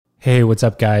Hey, what's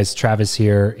up, guys? Travis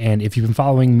here. And if you've been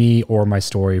following me or my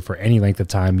story for any length of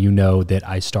time, you know that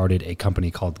I started a company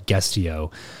called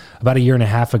Guestio about a year and a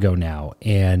half ago now.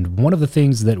 And one of the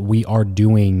things that we are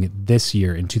doing this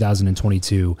year in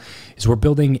 2022 is we're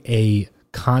building a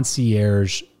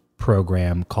concierge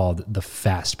program called the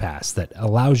Fast Pass that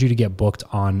allows you to get booked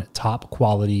on top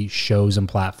quality shows and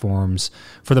platforms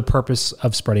for the purpose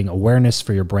of spreading awareness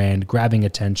for your brand, grabbing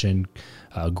attention,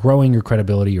 growing your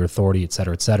credibility, your authority, et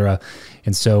cetera, et cetera.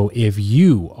 And so if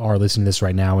you are listening to this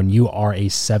right now and you are a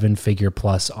 7-figure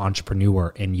plus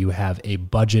entrepreneur and you have a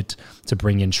budget to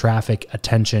bring in traffic,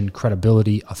 attention,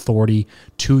 credibility, authority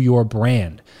to your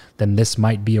brand, then this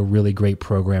might be a really great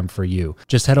program for you.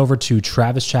 Just head over to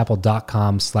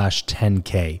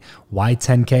travischappell.com/10K. Why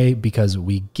 10K? Because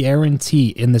we guarantee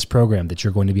in this program that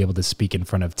you're going to be able to speak in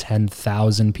front of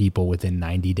 10,000 people within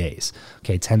 90 days.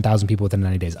 Okay, 10,000 people within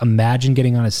 90 days. Imagine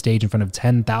getting on a stage in front of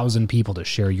 10,000 people to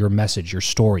share your message, your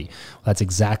story. Well, that's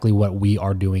exactly what we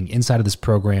are doing inside of this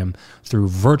program through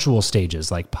virtual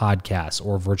stages like podcasts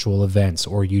or virtual events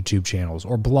or YouTube channels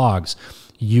or blogs.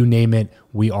 You name it,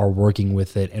 we are working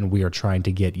with it, and we are trying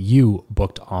to get you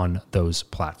booked on those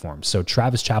platforms. So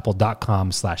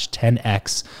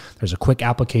travischappell.com/10X. There's a quick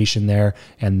application there,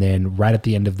 and then right at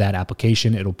the end of that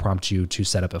application, it'll prompt you to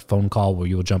set up a phone call where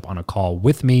you will jump on a call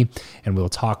with me, and we'll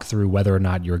talk through whether or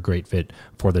not you're a great fit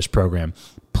for this program.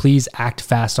 Please act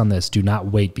fast on this. Do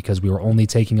not wait, because we are only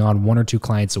taking on 1 or 2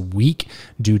 clients a week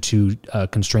due to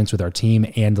constraints with our team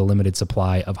and the limited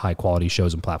supply of high quality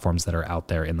shows and platforms that are out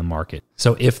there in the market.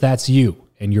 So if that's you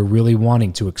and you're really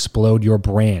wanting to explode your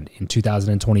brand in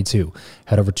 2022,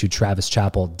 head over to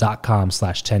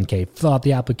travischappell.com/10K, fill out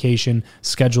the application,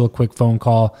 schedule a quick phone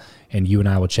call, and you and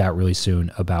I will chat really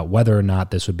soon about whether or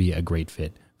not this would be a great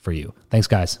fit for you. Thanks,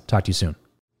 guys. Talk to you soon.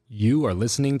 You are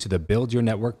listening to the Build Your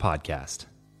Network podcast.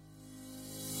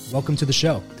 Welcome to the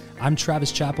show. I'm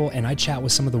Travis Chappell, and I chat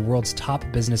with some of the world's top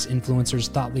business influencers,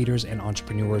 thought leaders, and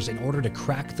entrepreneurs in order to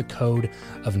crack the code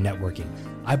of networking.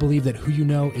 I believe that who you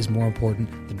know is more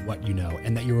important than what you know,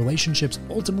 and that your relationships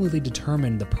ultimately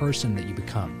determine the person that you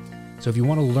become. So if you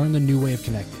want to learn the new way of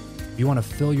connecting, if you want to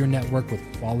fill your network with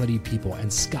quality people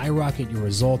and skyrocket your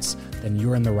results, then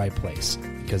you're in the right place,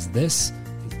 because this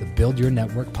is the Build Your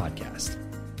Network podcast.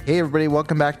 Hey everybody,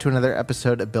 welcome back to another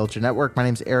episode of Build Your Network. My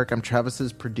name's Eric, I'm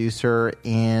Travis's producer,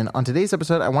 and on today's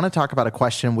episode, I want to talk about a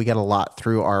question we get a lot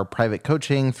through our private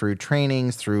coaching, through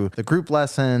trainings, through the group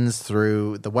lessons,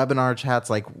 through the webinar chats.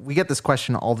 Like, we get this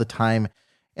question all the time,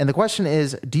 and the question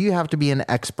is, do you have to be an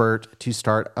expert to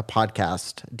start a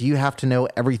podcast? Do you have to know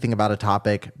everything about a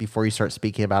topic before you start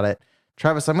speaking about it?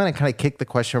 Travis, I'm going to kind of kick the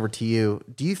question over to you.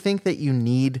 Do you think that you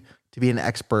need to be an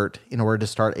expert in order to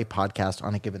start a podcast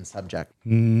on a given subject?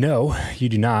 No, you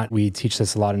do not. We teach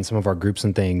this a lot in some of our groups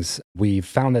and things. We've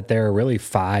found that there are really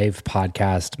 5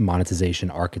 podcast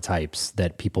monetization archetypes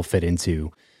that people fit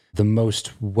into. The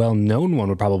most well-known one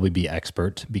would probably be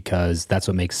expert, because that's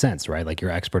what makes sense, right? Like, you're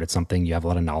expert at something, you have a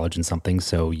lot of knowledge in something,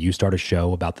 so you start a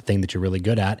show about the thing that you're really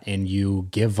good at, and you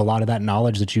give a lot of that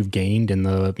knowledge that you've gained in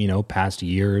the past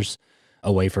years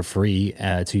away for free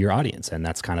to your audience. And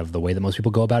that's kind of the way that most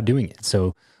people go about doing it.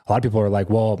 So a lot of people are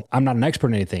like, well, I'm not an expert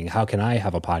in anything. How can I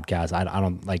have a podcast?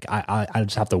 I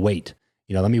just have to wait.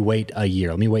 Let me wait a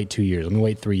year. Let me wait 2 years. Let me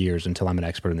wait 3 years until I'm an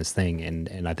expert in this thing.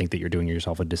 And I think that you're doing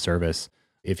yourself a disservice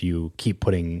if you keep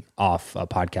putting off a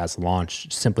podcast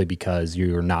launch simply because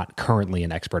you're not currently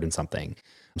an expert in something.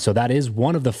 So that is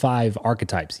one of the 5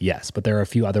 archetypes, yes, but there are a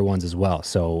few other ones as well.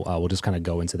 So we'll just kind of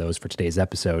go into those for today's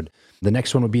episode. The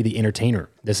next one would be the entertainer.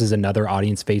 This is another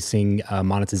audience-facing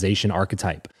monetization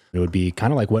archetype. It would be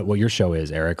kind of like what your show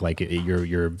is, Eric. Like,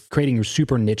 you're creating your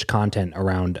super niche content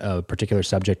around a particular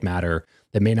subject matter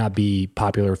that may not be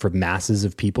popular for masses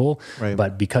of people, right,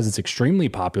 but because it's extremely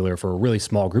popular for a really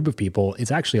small group of people,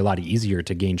 it's actually a lot easier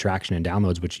to gain traction and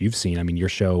downloads, which you've seen. I mean, your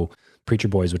show, Preacher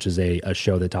Boys, which is a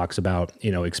show that talks about,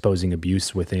 exposing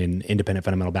abuse within independent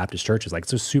fundamental Baptist churches. Like,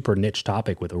 it's a super niche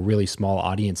topic with a really small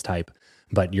audience type.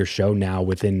 But your show now,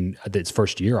 within its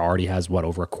first year, already has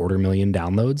over 250,000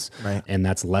 downloads. Right. And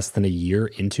that's less than a year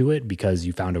into it because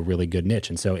you found a really good niche.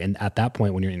 And so at that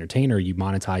point, when you're an entertainer, you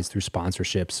monetize through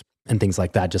sponsorships and things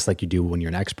like that, just like you do when you're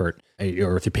an expert,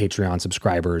 or through Patreon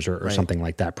subscribers or right, something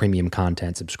like that, premium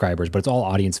content subscribers. But it's all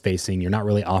audience facing. You're not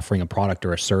really offering a product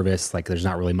or a service. Like, there's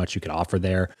not really much you could offer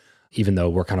there, even though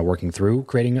we're kind of working through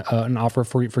creating an offer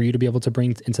for you to be able to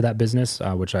bring into that business,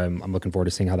 which I'm looking forward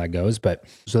to seeing how that goes. But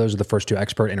so those are the first 2: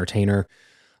 expert, entertainer.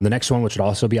 The next one, which would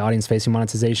also be audience-facing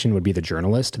monetization, would be the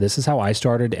journalist. This is how I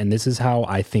started, and this is how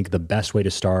I think the best way to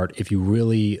start if you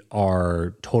really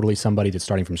are totally somebody that's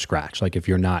starting from scratch. Like, if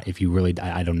you really,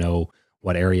 I don't know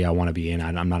what area I want to be in.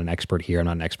 I'm not an expert here. I'm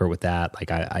not an expert with that.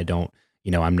 Like I don't,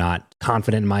 I'm not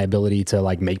confident in my ability to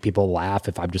like make people laugh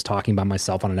if I'm just talking by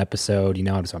myself on an episode,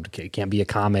 so I can't be a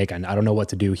comic. I don't know what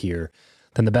to do here.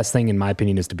 Then the best thing, in my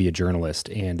opinion, is to be a journalist.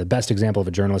 And the best example of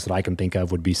a journalist that I can think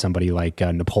of would be somebody like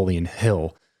Napoleon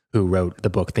Hill, who wrote the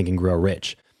book Think and Grow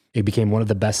Rich. It became one of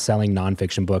the best-selling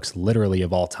nonfiction books literally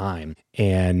of all time.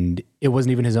 And it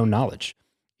wasn't even his own knowledge.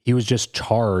 He was just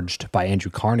charged by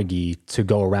Andrew Carnegie to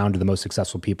go around to the most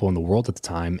successful people in the world at the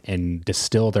time and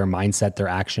distill their mindset, their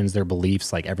actions, their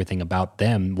beliefs, like everything about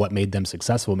them, what made them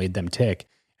successful, made them tick,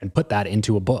 and put that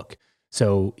into a book.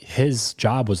 So his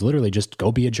job was literally just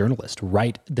go be a journalist,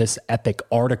 write this epic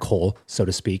article, so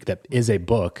to speak, that is a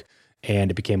book.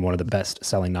 And it became one of the best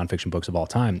selling nonfiction books of all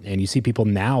time. And you see people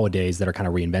nowadays that are kind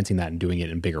of reinventing that and doing it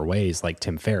in bigger ways, like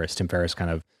Tim Ferriss. Tim Ferriss kind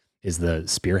of is the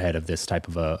spearhead of this type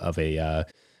of a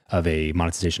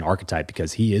monetization archetype,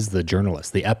 because he is the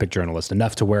journalist, the epic journalist,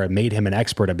 enough to where it made him an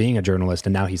expert at being a journalist.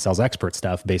 And now he sells expert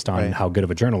stuff based on how good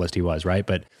of a journalist he was, right?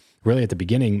 But really at the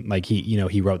beginning, like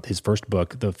he wrote his first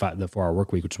book, the 4-Hour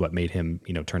Workweek, which is what made him,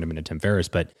 turned him into Tim Ferriss.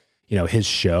 But his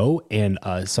show and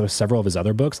several of his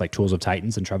other books, like Tools of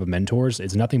Titans and Tribe of Mentors,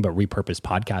 is nothing but repurposed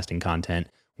podcasting content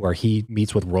where he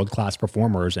meets with world-class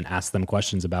performers and asks them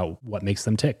questions about what makes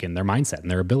them tick and their mindset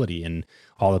and their ability and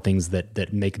all the things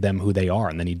that make them who they are.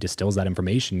 And then he distills that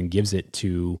information and gives it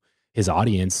to his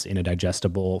audience in a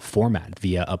digestible format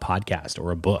via a podcast or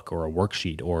a book or a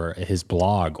worksheet or his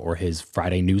blog or his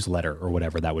Friday newsletter or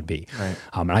whatever that would be. Right.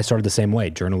 And I started the same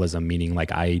way, journalism, meaning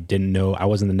like I didn't know, I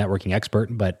wasn't the networking expert,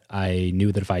 but I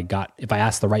knew that if I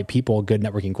asked the right people good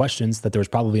networking questions, that there was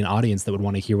probably an audience that would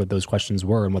want to hear what those questions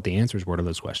were and what the answers were to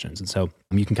those questions. And so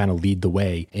you can kind of lead the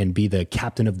way and be the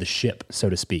captain of the ship, so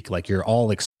to speak. Like you're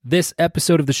all... This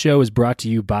episode of the show is brought to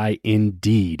you by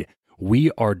Indeed.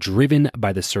 We are driven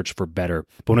by the search for better.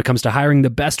 But when it comes to hiring, the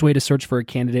best way to search for a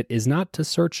candidate is not to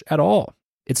search at all.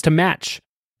 It's to match,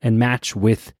 and match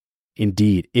with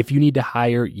Indeed. If you need to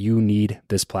hire, you need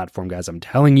this platform, guys. I'm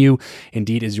telling you,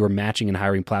 Indeed is your matching and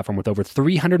hiring platform with over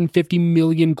 350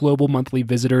 million global monthly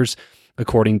visitors,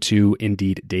 according to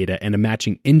Indeed data, and a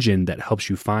matching engine that helps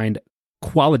you find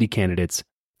quality candidates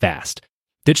fast.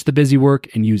 Ditch the busy work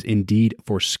and use Indeed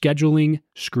for scheduling,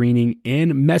 screening,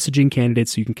 and messaging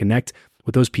candidates so you can connect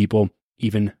with those people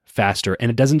even faster.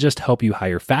 And it doesn't just help you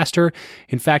hire faster.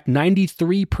 In fact,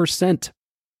 93%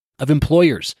 of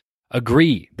employers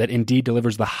agree that Indeed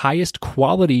delivers the highest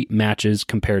quality matches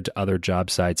compared to other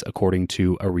job sites, according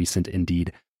to a recent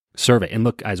Indeed survey. And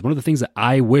look, guys, one of the things that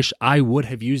I wish I would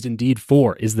have used Indeed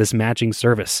for is this matching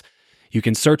service. You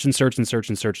can search and search and search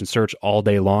and search and search all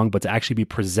day long, but to actually be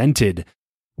presented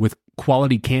with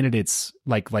quality candidates,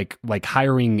 like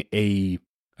hiring a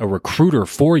recruiter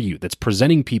for you that's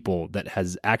presenting people that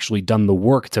has actually done the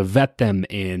work to vet them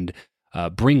and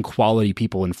bring quality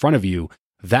people in front of you,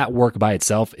 that work by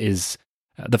itself is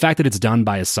the fact that it's done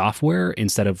by a software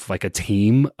instead of like a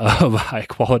team of high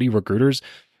quality recruiters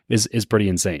is pretty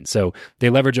insane. So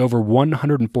they leverage over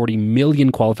 140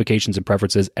 million qualifications and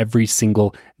preferences every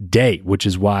single day, which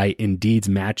is why Indeed's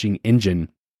matching engine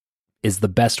is the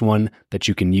best one that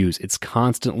you can use. It's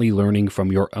constantly learning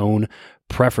from your own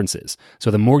preferences. So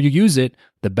the more you use it,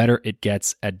 the better it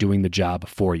gets at doing the job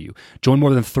for you. Join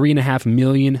more than 3.5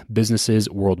 million businesses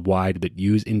worldwide that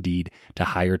use Indeed to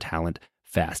hire talent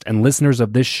fast. And listeners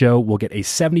of this show will get a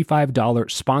 $75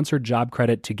 sponsored job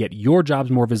credit to get your jobs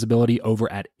more visibility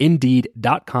over at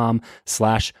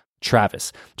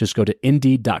Indeed.com/Travis. Just go to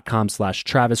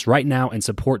Indeed.com/Travis right now and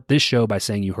support this show by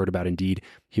saying you heard about Indeed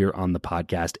here on the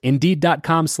podcast.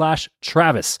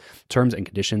 Indeed.com/Travis. Terms and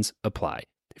conditions apply.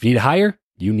 If you need to hire,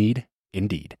 you need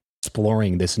Indeed.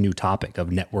 Exploring this new topic of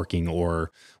networking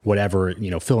or whatever,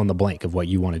 fill in the blank of what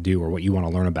you want to do or what you want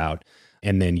to learn about.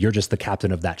 And then you're just the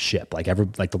captain of that ship. Like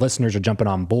the listeners are jumping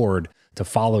on board to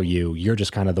follow you. You're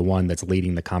just kind of the one that's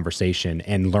leading the conversation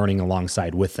and learning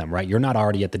alongside with them, right? You're not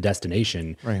already at the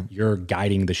destination. Right. You're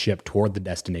guiding the ship toward the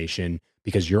destination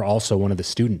because you're also one of the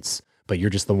students, but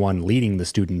you're just the one leading the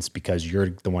students because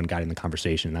you're the one guiding the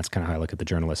conversation. That's kind of how I look at the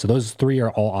journalist. So those three are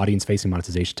all audience-facing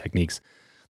monetization techniques.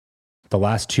 The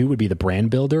last two would be the brand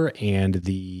builder and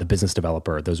the business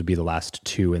developer. Those would be the last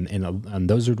two. And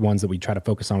those are the ones that we try to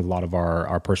focus on with a lot of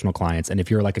our personal clients. And if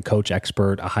you're like a coach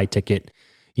expert, a high ticket,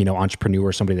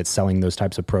 entrepreneur, somebody that's selling those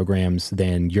types of programs,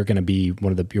 then you're going to be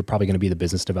you're probably going to be the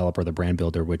business developer, the brand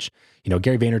builder, which,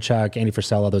 Gary Vaynerchuk, Andy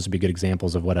Frisella, those would be good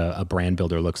examples of what a brand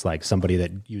builder looks like. Somebody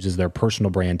that uses their personal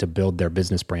brand to build their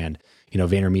business brand.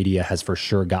 VaynerMedia has for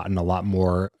sure gotten a lot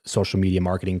more social media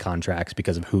marketing contracts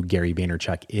because of who Gary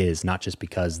Vaynerchuk is, not just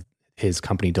because his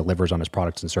company delivers on his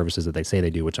products and services that they say they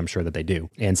do, which I'm sure that they do.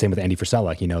 And same with Andy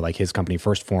Frisella, like his company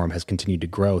First Form has continued to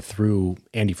grow through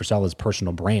Andy Frisella's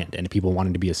personal brand and people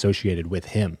wanting to be associated with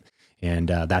him. And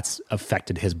that's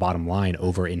affected his bottom line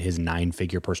over in his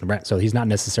 9-figure personal brand. So he's not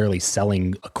necessarily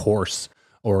selling a course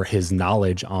or his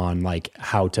knowledge on like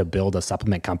how to build a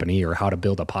supplement company or how to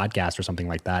build a podcast or something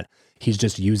like that. He's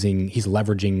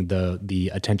leveraging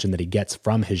the attention that he gets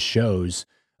from his shows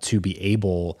to be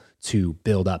able to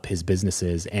build up his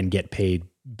businesses and get paid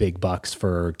big bucks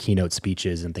for keynote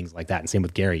speeches and things like that. And same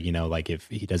with Gary, like if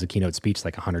he does a keynote speech,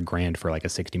 like $100,000 for like a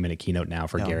 60-minute keynote now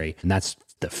for Gary. And that's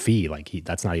the fee. Like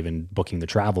that's not even booking the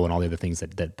travel and all the other things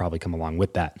that probably come along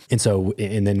with that. And so,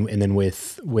 and then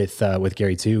with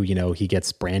Gary too, he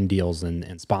gets brand deals and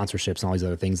sponsorships and all these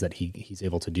other things that he's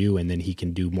able to do. And then he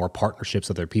can do more partnerships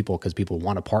with other people because people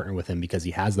want to partner with him because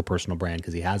he has the personal brand,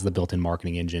 because he has the built-in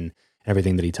marketing engine.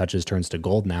 Everything that he touches turns to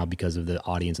gold now because of the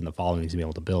audience and the following he's been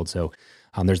able to build. So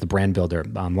there's the brand builder.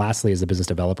 Lastly, as a business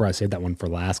developer, I saved that one for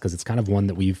last because it's kind of one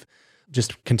that we've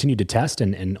just continued to test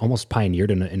and almost pioneered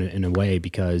in a way,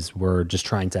 because we're just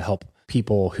trying to help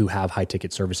people who have high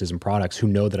ticket services and products who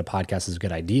know that a podcast is a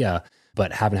good idea,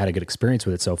 but haven't had a good experience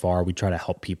with it so far. We try to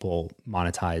help people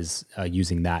monetize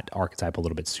using that archetype a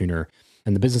little bit sooner.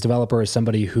 And the business developer is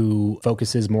somebody who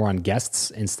focuses more on guests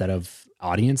instead of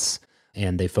audience.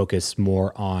 And they focus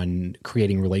more on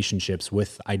creating relationships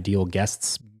with ideal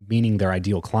guests, meaning their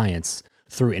ideal clients,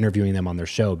 through interviewing them on their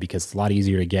show, because it's a lot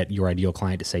easier to get your ideal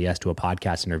client to say yes to a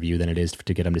podcast interview than it is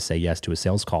to get them to say yes to a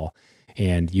sales call.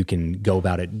 And you can go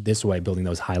about it this way, building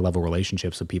those high level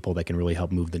relationships with people that can really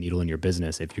help move the needle in your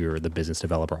business if you're the business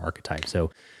developer archetype. So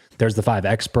there's the 5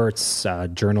 experts,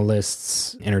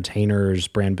 journalists, entertainers,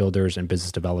 brand builders, and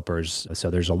business developers. So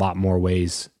there's a lot more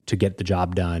ways to get the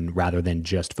job done rather than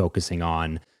just focusing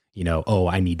on,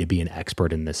 I need to be an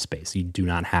expert in this space. You do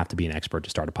not have to be an expert to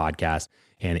start a podcast.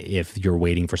 And if you're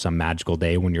waiting for some magical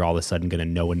day when you're all of a sudden going to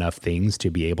know enough things to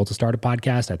be able to start a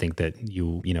podcast, I think that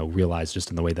you realize just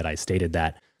in the way that I stated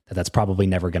that's probably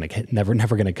never going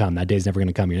to come. That day's never going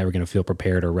to come. You're never going to feel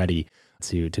prepared or ready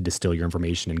to distill your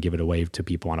information and give it away to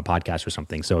people on a podcast or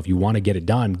something. So if you want to get it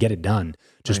done, get it done.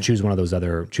 Just choose one of those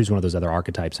other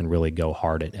archetypes and really go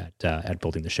hard at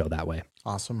building the show that way.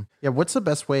 Awesome. Yeah. What's the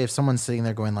best way if someone's sitting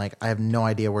there going like, I have no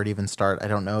idea where to even start. I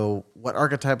don't know what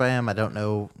archetype I am. I don't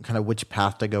know kind of which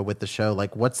path to go with the show.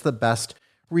 Like what's the best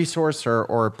resource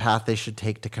or path they should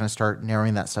take to kind of start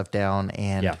narrowing that stuff down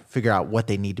and figure out what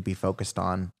they need to be focused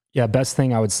on? Yeah, best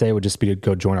thing I would say would just be to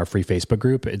go join our free Facebook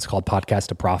group. It's called Podcast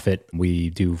to Profit. We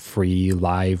do free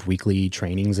live weekly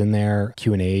trainings in there,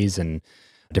 Q&As and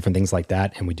different things like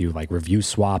that. And we do like review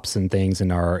swaps and things in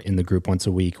the group once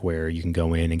a week where you can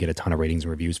go in and get a ton of ratings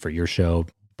and reviews for your show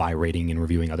by rating and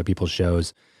reviewing other people's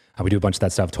shows. We do a bunch of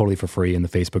that stuff totally for free in the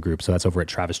Facebook group. So that's over at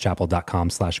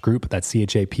travischappell.com/group. That's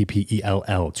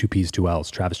CHAPPELL, 2 P's, 2 L's,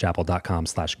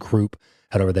 travischappell.com/group.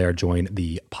 Head over there, join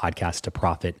the Podcast to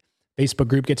Profit Facebook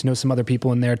group, get to know some other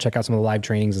people in there, check out some of the live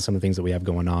trainings and some of the things that we have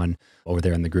going on over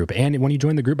there in the group. And when you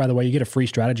join the group, by the way, you get a free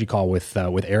strategy call with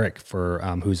Eric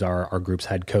who's our group's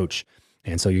head coach.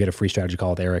 And so you get a free strategy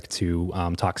call with Eric to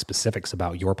talk specifics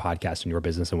about your podcast and your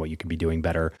business and what you could be doing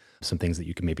better, some things that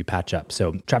you can maybe patch up.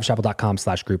 So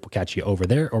travischappell.com/group will catch you over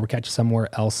there, or we'll catch you somewhere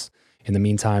else. In the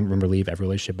meantime, remember, leave every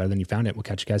relationship better than you found it. We'll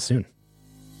catch you guys soon.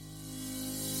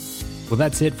 Well,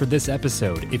 that's it for this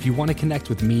episode. If you want to connect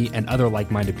with me and other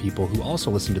like-minded people who also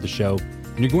listen to the show,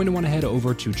 then you're going to want to head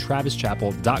over to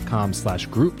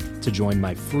travischappell.com/group to join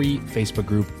my free Facebook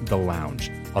group, The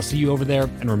Lounge. I'll see you over there,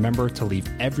 and remember to leave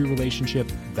every relationship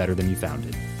better than you found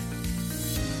it.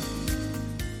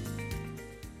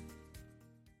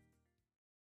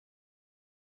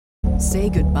 Say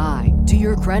goodbye to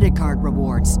your credit card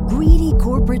rewards. Greedy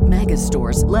corporate mega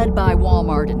stores, led by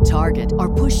Walmart and Target,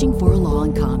 are pushing for a law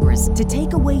in Congress to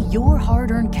take away your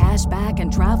hard-earned cash back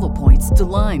and travel points to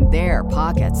line their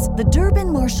pockets. The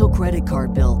Durbin-Marshall credit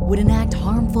card bill would enact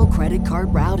harmful credit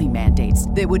card routing mandates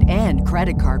that would end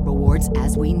credit card rewards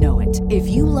as we know it. If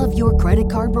you love your credit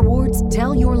card rewards,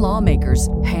 tell your lawmakers,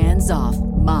 hands off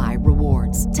my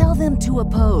rewards. Tell them to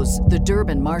oppose the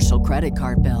Durbin-Marshall credit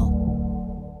card bill.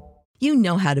 You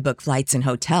know how to book flights and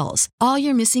hotels. All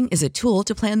you're missing is a tool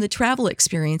to plan the travel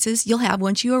experiences you'll have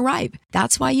once you arrive.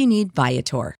 That's why you need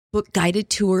Viator. Book guided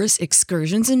tours,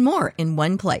 excursions, and more in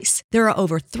one place. There are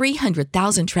over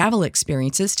 300,000 travel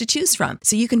experiences to choose from,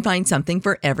 so you can find something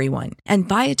for everyone. And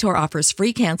Viator offers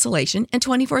free cancellation and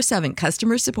 24/7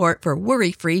 customer support for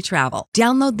worry-free travel.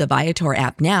 Download the Viator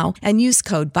app now and use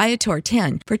code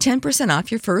Viator10 for 10%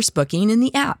 off your first booking in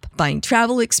the app. Find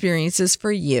travel experiences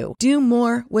for you. Do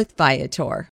more with Viator.